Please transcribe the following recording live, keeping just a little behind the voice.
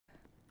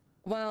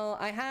Well,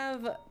 I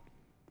have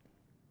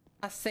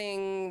a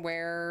thing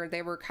where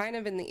they were kind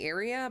of in the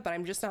area, but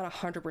I'm just not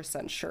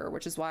 100% sure,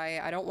 which is why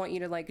I don't want you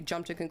to like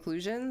jump to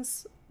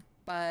conclusions.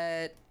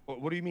 But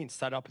what do you mean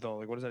set up though?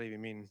 Like, what does that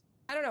even mean?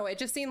 I don't know. It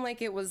just seemed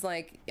like it was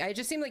like, it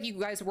just seemed like you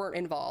guys weren't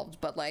involved,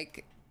 but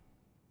like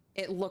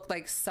it looked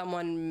like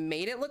someone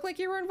made it look like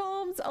you were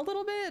involved a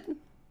little bit.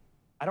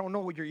 I don't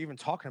know what you're even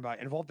talking about.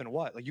 Involved in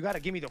what? Like, you got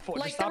to give me the full.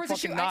 Like, just stop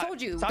fucking not. I told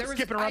you. Stop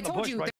skipping around the bush, bro.